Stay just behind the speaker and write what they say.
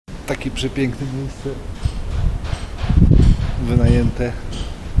takie przepiękne miejsce wynajęte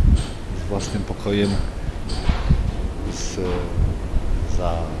z własnym pokojem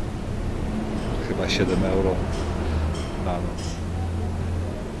za chyba 7 euro na noc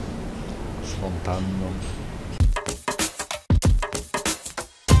z fontanną.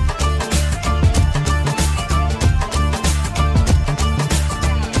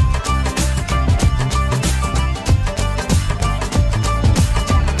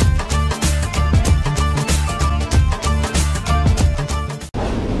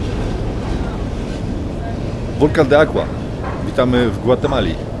 Volcán de Agua. Witamy w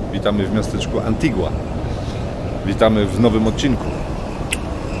Gwatemali. Witamy w miasteczku Antigua. Witamy w nowym odcinku.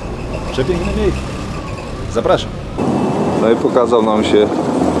 Przepiękne miejsce. Zapraszam. No i pokazał nam się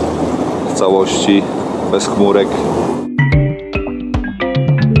w całości, bez chmurek.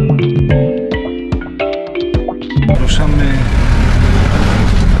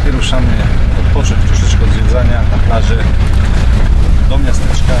 Wyruszamy odpocząć troszeczkę od zwiedzania na plaży do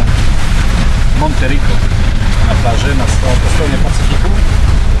miasteczka Monterrico. Na plaży, po stronie Pacyfiku.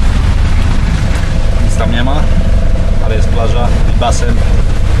 Nic tam nie ma, ale jest plaża i basen.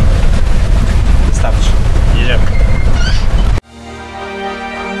 Wystarczy. Jedziemy.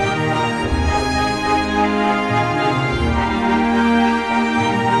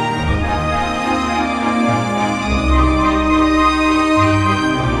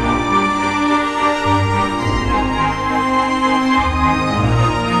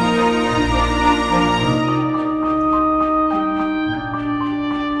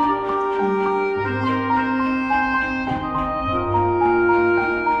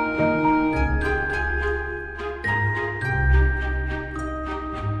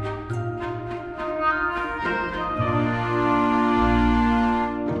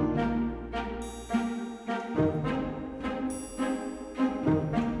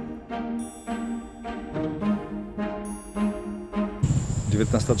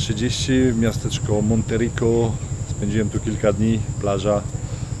 w miasteczko Monterrico. Spędziłem tu kilka dni, plaża,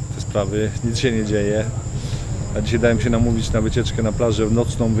 te sprawy, nic się nie dzieje. A dzisiaj dałem się namówić na wycieczkę na plażę,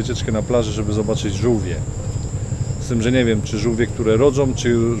 nocną wycieczkę na plażę, żeby zobaczyć żółwie. Z tym, że nie wiem, czy żółwie, które rodzą,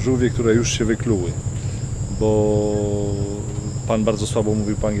 czy żółwie, które już się wykluły. Bo pan bardzo słabo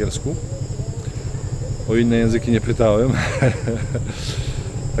mówił po angielsku. O inne języki nie pytałem.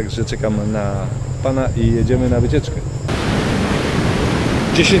 Także czekam na pana i jedziemy na wycieczkę.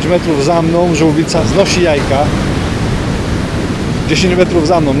 10 metrów za mną żółwica znosi jajka. 10 metrów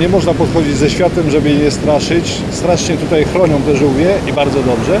za mną. Nie można podchodzić ze światem, żeby jej nie straszyć. Strasznie tutaj chronią te żółwie i bardzo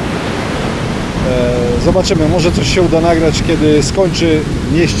dobrze. Zobaczymy, może coś się uda nagrać, kiedy skończy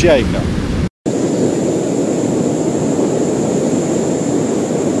nieść jajka.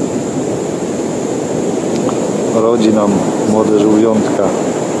 Rodzi nam młode żółwiątka.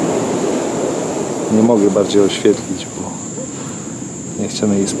 Nie mogę bardziej oświetlić, bo nie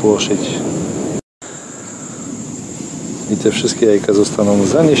chcemy jej spłoszyć. I te wszystkie jajka zostaną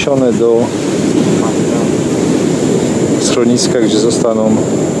zaniesione do schroniska, gdzie zostaną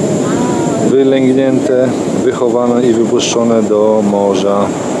wylęgnięte, wychowane i wypuszczone do morza.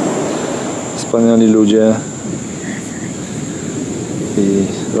 Wspaniali ludzie i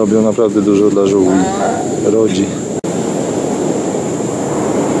robią naprawdę dużo dla żółwi. Rodzi.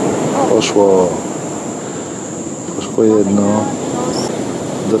 Poszło jedno.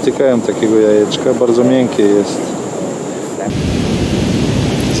 Dotykałem takiego jajeczka, bardzo miękkie jest.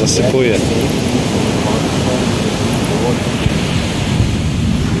 Zasypuję.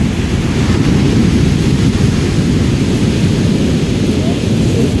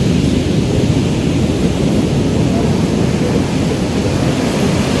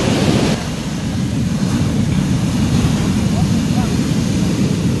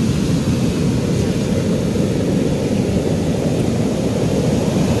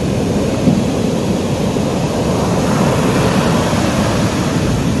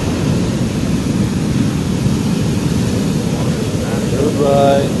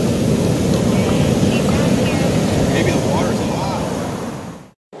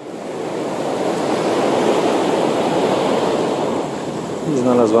 I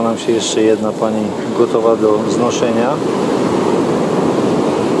znalazła nam się jeszcze jedna pani gotowa do znoszenia.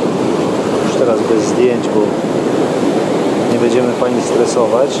 Już teraz bez zdjęć, bo nie będziemy pani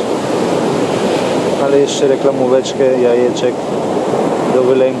stresować. Ale jeszcze reklamóweczkę jajeczek do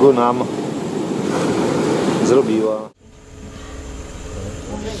wylęgu nam zrobiła.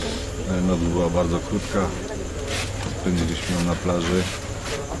 Noc była bardzo krótka. Spędziliśmy ją na plaży.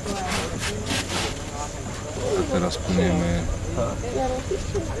 A teraz płyniemy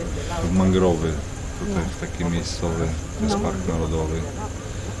w mangrowy. Tutaj w taki miejscowy, to jest park narodowy.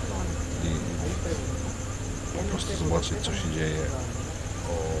 prostu zobaczyć, co się dzieje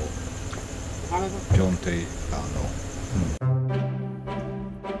o 5 rano.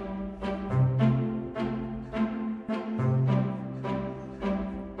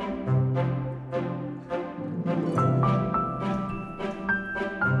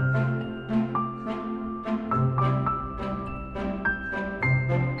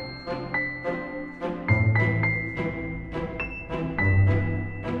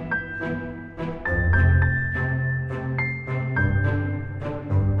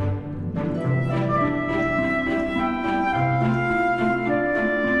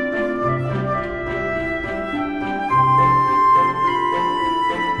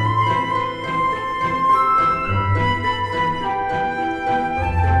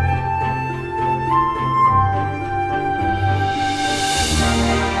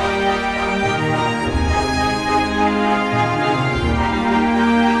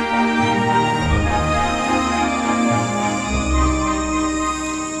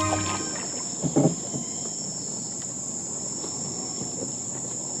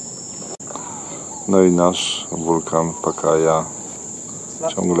 No i nasz wulkan Pacaya,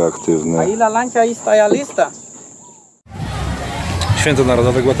 ciągle aktywny. Ahí la lancha ahí está ya lista. Święto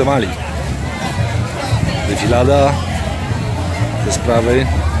Narodowe Gwatemali. Defilada, te sprawy.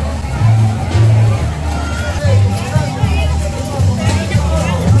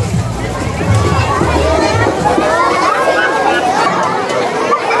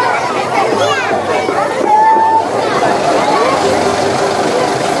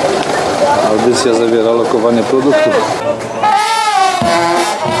 Audycja zawiera lokowanie produktów.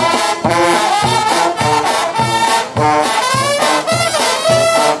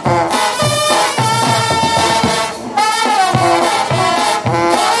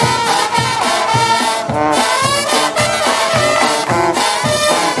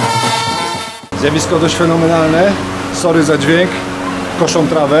 Zjawisko dość fenomenalne. Sorry za dźwięk. Koszą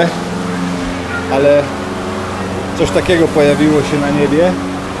trawę. Ale coś takiego pojawiło się na niebie.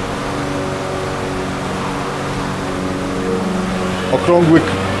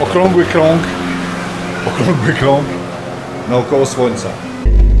 Okrągły krąg naokoło Słońca.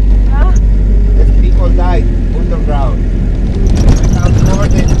 People died underground. More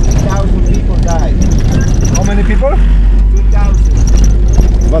than 2,000 people died. How many people? 2,000.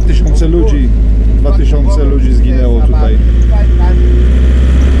 2000 ludzi zginęło tutaj.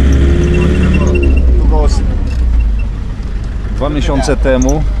 2 miesiące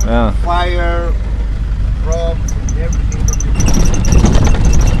temu. Fire, from everything.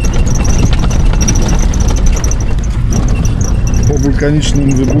 Po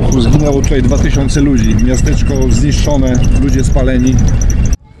wulkanicznym wybuchu zginęło tutaj 2000 ludzi. Miasteczko zniszczone, ludzie spaleni.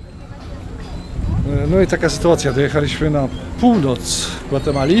 No i taka sytuacja. Dojechaliśmy na północ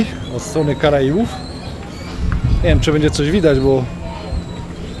Gwatemali od strony Karaibów. Nie wiem, czy będzie coś widać, bo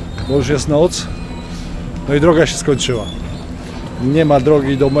już jest noc. No i droga się skończyła. Nie ma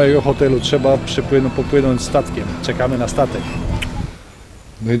drogi do mojego hotelu. Trzeba popłynąć statkiem. Czekamy na statek.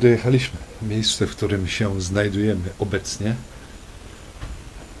 No i dojechaliśmy. Miejsce, w którym się znajdujemy obecnie.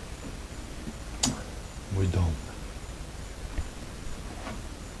 Mój dom.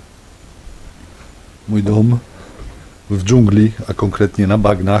 Mój dom w dżungli, a konkretnie na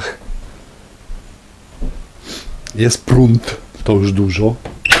bagnach. Jest prąd, to już dużo.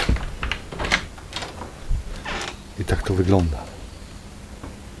 I tak to wygląda.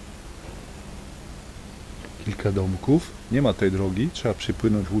 Kilka domków. Nie ma tej drogi, trzeba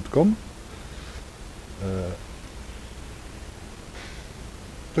przypłynąć łódką.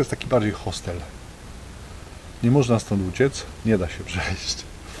 To jest taki bardziej hostel. Nie można stąd uciec, nie da się przejść.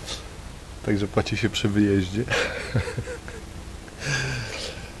 Także płaci się przy wyjeździe.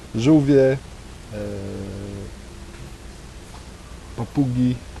 Żółwie,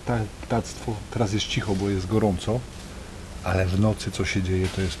 papugi, ptactwo. Teraz jest cicho, bo jest gorąco, ale w nocy co się dzieje,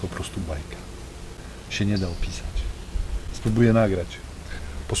 to jest po prostu bajka. Się nie da opisać. Spróbuję nagrać.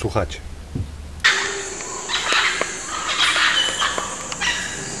 Posłuchacie.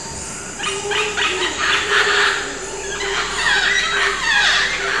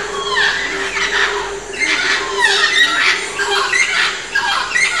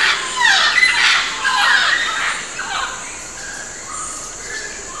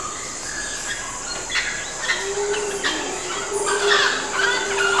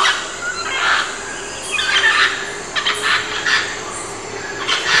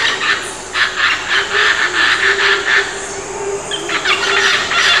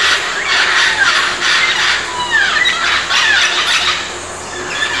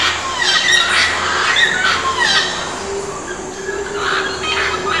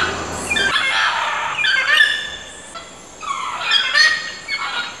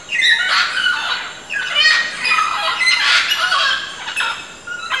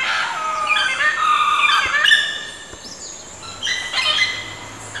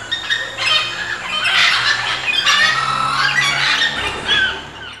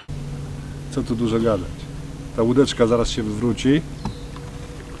 Co tu dużo gadać. Ta łódeczka zaraz się wywróci.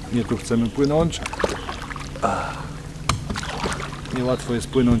 Nie tu chcemy płynąć. Niełatwo jest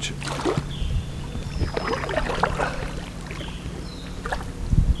płynąć.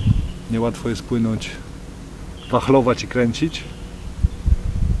 Niełatwo jest płynąć, wachlować i kręcić,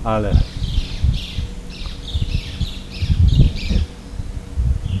 ale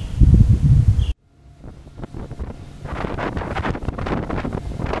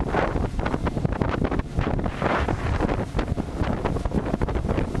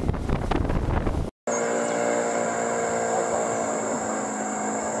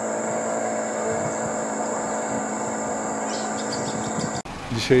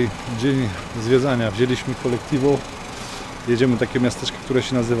dzisiaj dzień zwiedzania. Wzięliśmy kolektywo, jedziemy do takiego miasteczka, które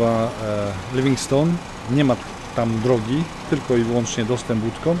się nazywa Livingstone. Nie ma tam drogi, tylko i wyłącznie dostęp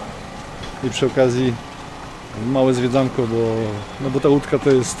łódką. I przy okazji małe zwiedzanko, bo ta łódka to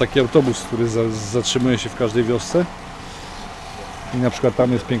jest taki autobus, który zatrzymuje się w każdej wiosce. I na przykład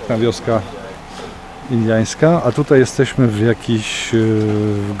tam jest piękna wioska indiańska, a tutaj jesteśmy w jakichś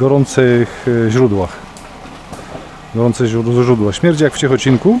gorących źródłach. Gorące źródła. Śmierdzi jak w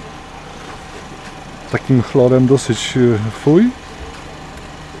Ciechocinku. Takim chlorem dosyć fuj.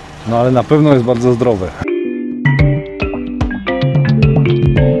 No ale na pewno jest bardzo zdrowe.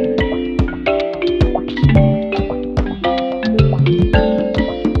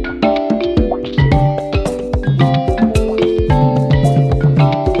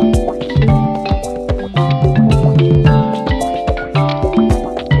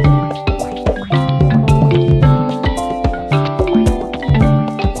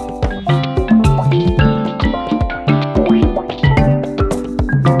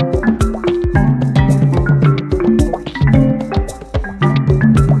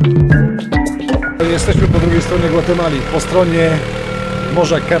 Jesteśmy po drugiej stronie Gwatemali, po stronie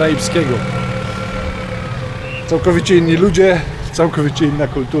Morza Karaibskiego. Całkowicie inni ludzie, całkowicie inna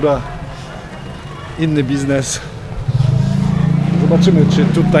kultura, inny biznes. Zobaczymy, czy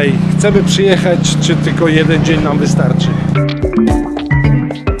tutaj chcemy przyjechać, czy tylko jeden dzień nam wystarczy.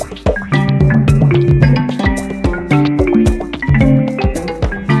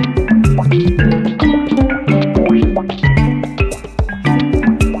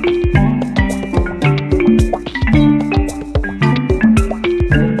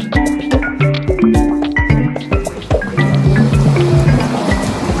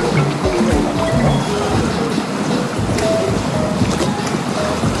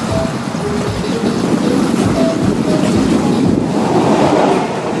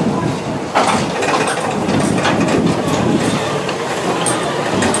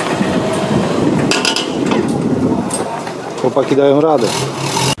 Chłopaki dają radę.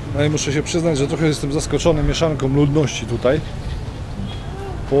 No i muszę się przyznać, że trochę jestem zaskoczony mieszanką ludności tutaj.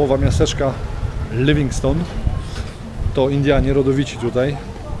 Połowa miasteczka Livingstone to Indianie rodowici tutaj.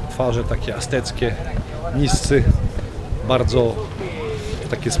 Twarze takie azteckie, niscy, bardzo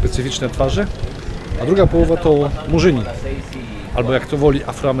takie specyficzne twarze. A druga połowa to murzyni, albo jak to woli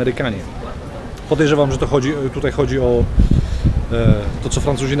Afroamerykanie. Podejrzewam, że tutaj chodzi o to, co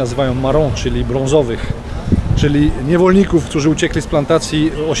Francuzi nazywają marron, czyli brązowych. Czyli niewolników, którzy uciekli z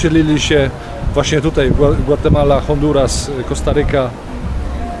plantacji, osiedlili się właśnie tutaj, Gwatemala, Honduras, Kostaryka.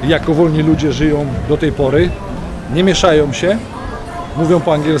 Jako wolni ludzie żyją do tej pory, nie mieszają się, mówią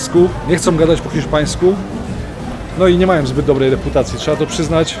po angielsku, nie chcą gadać po hiszpańsku, no i nie mają zbyt dobrej reputacji, trzeba to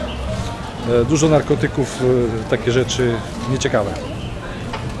przyznać. Dużo narkotyków, takie rzeczy nieciekawe.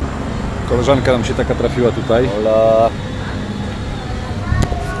 Koleżanka nam się taka trafiła tutaj. Hola.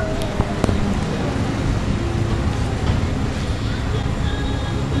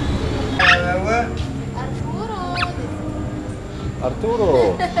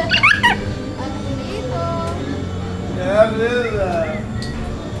 Arturo.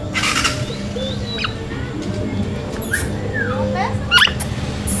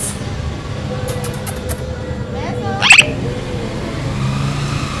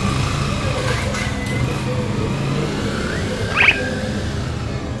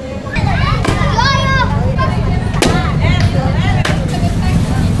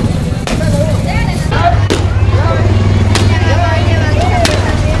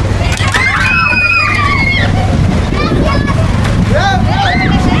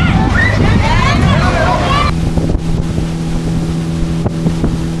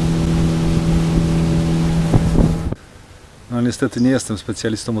 No niestety nie jestem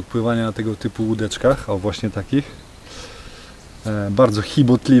specjalistą od pływania na tego typu łódeczkach, o właśnie takich. Bardzo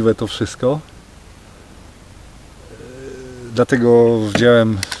chibotliwe to wszystko. Dlatego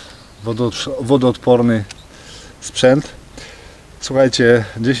wziąłem wodoodporny sprzęt. Słuchajcie,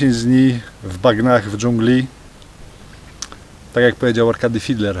 10 dni w bagnach, w dżungli. Tak jak powiedział Arkady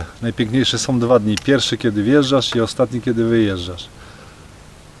Fiedler, najpiękniejsze są 2 dni. Pierwszy, kiedy wjeżdżasz, i ostatni, kiedy wyjeżdżasz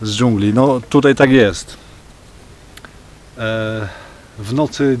z dżungli. No tutaj tak jest. W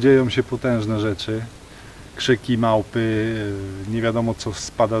nocy dzieją się potężne rzeczy. Krzyki, małpy, nie wiadomo co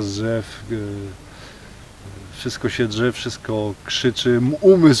spada z drzew. Wszystko się drze, wszystko krzyczy.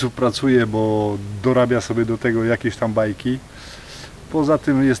 Umysł pracuje, bo dorabia sobie do tego jakieś tam bajki. Poza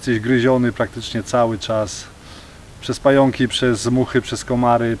tym jesteś gryziony praktycznie cały czas. Przez pająki, przez muchy, przez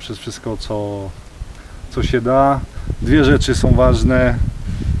komary, przez wszystko co się da. 2 rzeczy są ważne.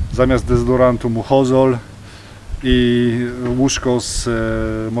 Zamiast dezodorantu muchozol i łóżko z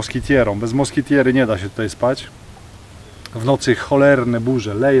moskitierą. Bez moskitiery nie da się tutaj spać. W nocy cholerne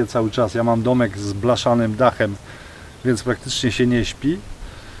burze, leje cały czas. Ja mam domek z blaszanym dachem, więc praktycznie się nie śpi.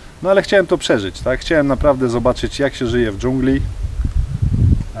 No ale chciałem to przeżyć, tak? Chciałem naprawdę zobaczyć, jak się żyje w dżungli.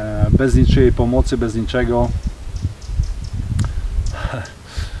 Bez niczyjej pomocy, bez niczego.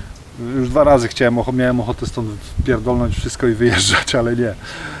 Już 2 razy miałem ochotę stąd pierdolnąć wszystko i wyjeżdżać, ale nie.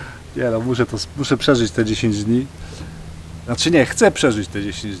 Nie no, muszę przeżyć te 10 dni. Znaczy nie, chcę przeżyć te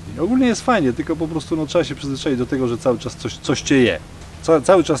 10 dni. Ogólnie jest fajnie, tylko po prostu no, trzeba się przyzwyczaić do tego, że cały czas coś cię je.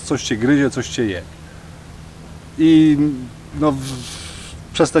 Cały czas coś cię gryzie, coś cię je. I no,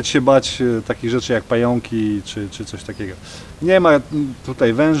 przestać się bać takich rzeczy jak pająki czy coś takiego. Nie ma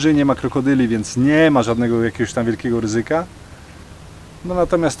tutaj węży, nie ma krokodyli, więc nie ma żadnego jakiegoś tam wielkiego ryzyka. No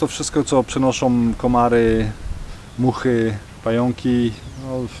natomiast to wszystko, co przenoszą komary, muchy, pająki,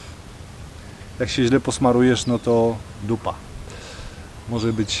 no, jak się źle posmarujesz, no to dupa.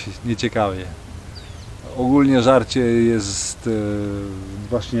 Może być nieciekawie. Ogólnie żarcie jest,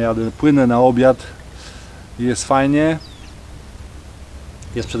 właśnie płynę na obiad i jest fajnie.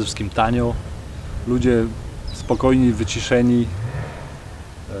 Jest przede wszystkim tanio. Ludzie spokojni, wyciszeni.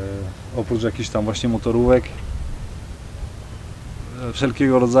 Oprócz jakichś tam właśnie motorówek.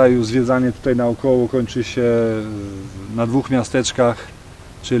 Wszelkiego rodzaju zwiedzanie tutaj naokoło kończy się na 2 miasteczkach,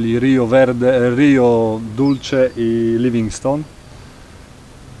 czyli Rio Dulce i Livingstone.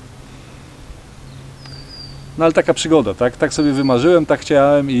 No ale taka przygoda, tak? Tak sobie wymarzyłem, tak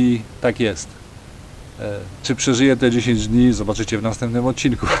chciałem i tak jest. Czy przeżyję te 10 dni, zobaczycie w następnym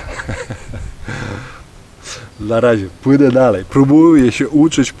odcinku. Na razie, płynę dalej. Próbuję się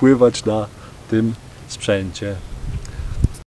uczyć pływać na tym sprzęcie.